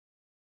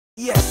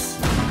Yes!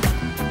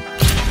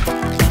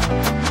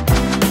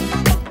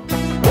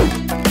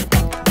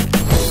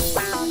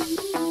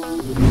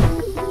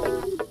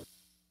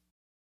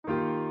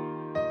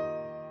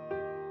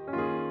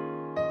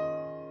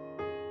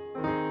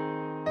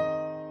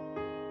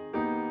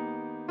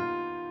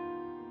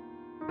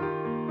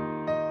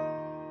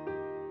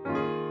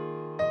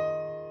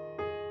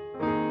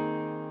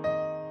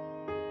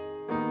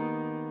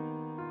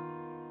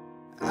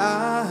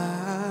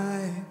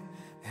 I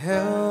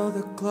held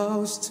her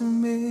close to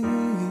me,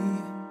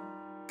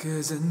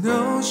 'cause I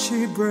know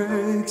she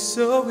breaks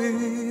so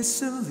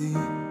easily.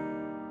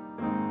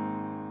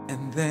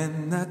 And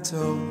then I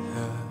told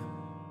her,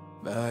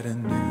 but I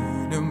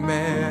knew no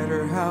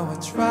matter how I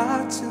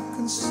tried to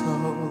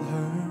console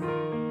her,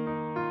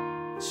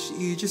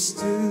 she just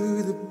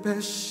do the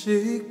best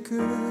she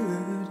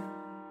could.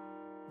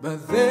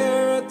 But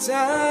there are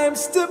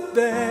times the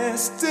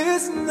best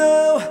is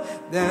no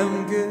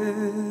damn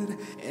good.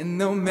 And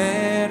no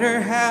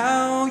matter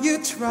how you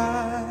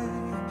try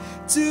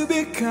to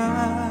be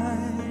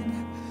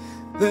kind,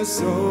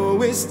 there's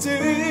always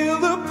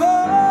still a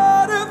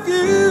part of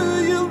you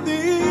you'll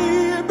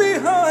leave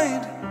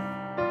behind.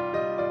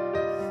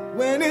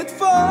 When it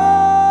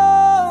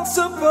falls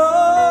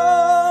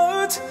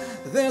apart,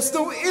 there's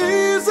no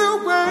easy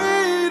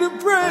way to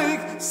break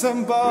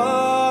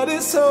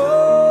somebody's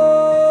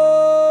heart.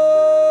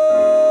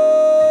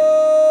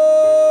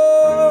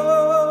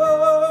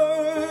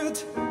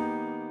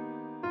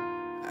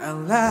 I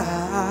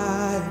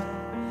lied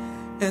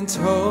and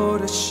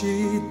told her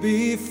she'd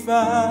be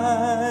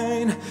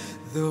fine,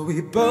 though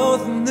we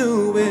both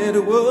knew it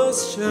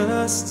was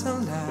just a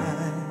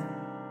lie.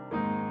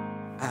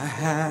 I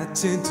had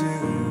to do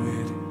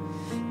it,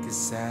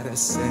 'cause had I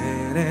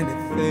said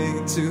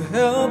anything to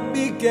help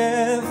me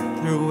get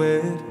through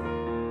it,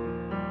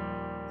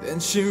 then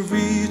she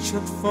reached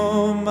out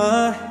for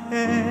my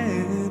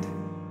hand,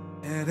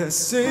 and a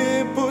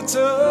simple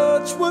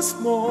touch was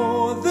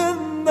more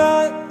than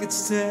I could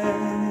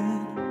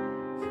stand.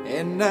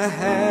 And I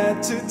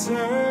had to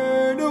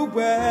turn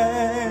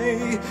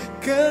away,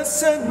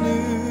 'cause I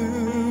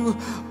knew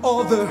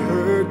all the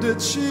hurt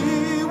that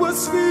she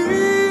was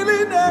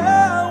feeling,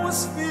 I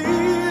was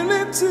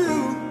feeling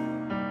too.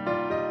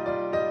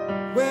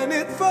 When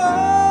it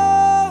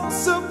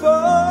falls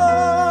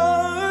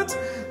apart,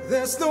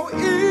 there's no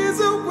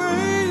easy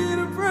way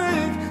to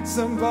break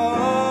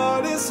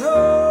somebody's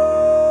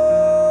heart.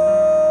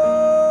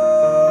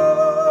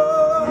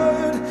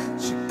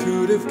 She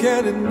could have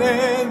gotten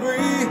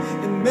angry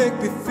and make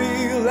me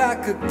feel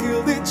like a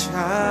guilty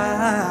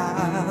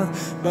child,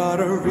 but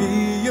I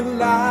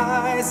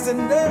realized it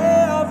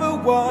never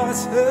was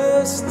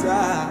her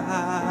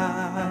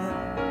style.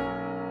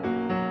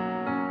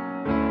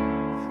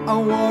 I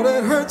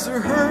wanted her to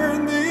hurt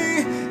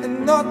me and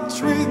not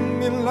treat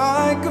me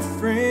like a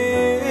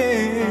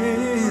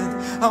friend.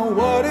 I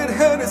wanted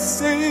her to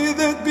say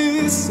there'd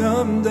be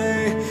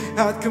someday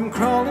I'd come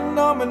crawling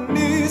on my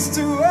knees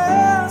to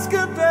ask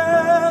her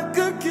back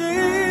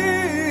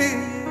again.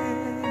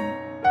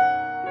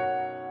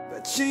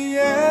 But she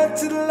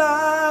acted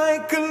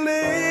like a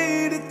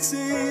lady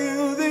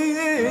till the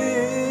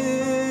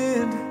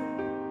end.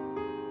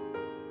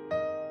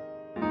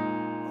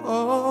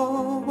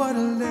 Oh, what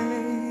a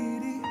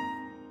lady.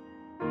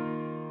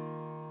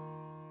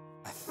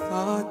 I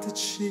thought that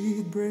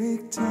she'd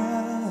break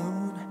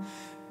down,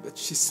 but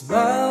she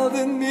smiled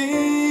at me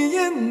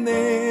and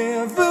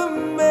never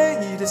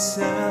made a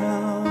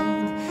sound.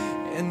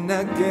 And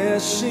I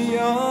guess she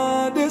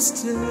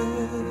understood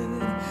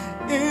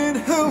in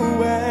her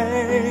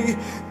way,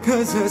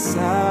 'cause her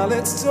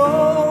silence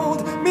told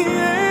me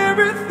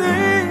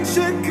everything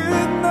she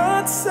could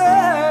not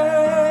say.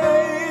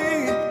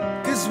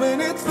 'Cause when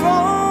it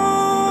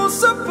falls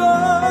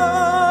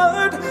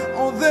apart,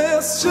 oh,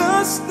 there's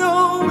just no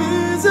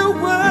easy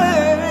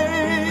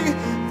way.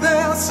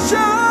 There's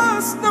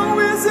just no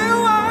easy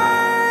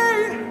way.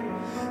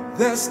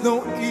 There's no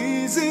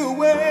easy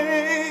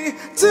way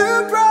to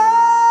break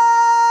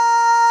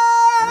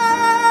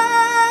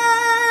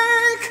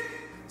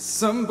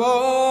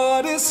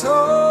somebody's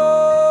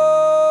heart.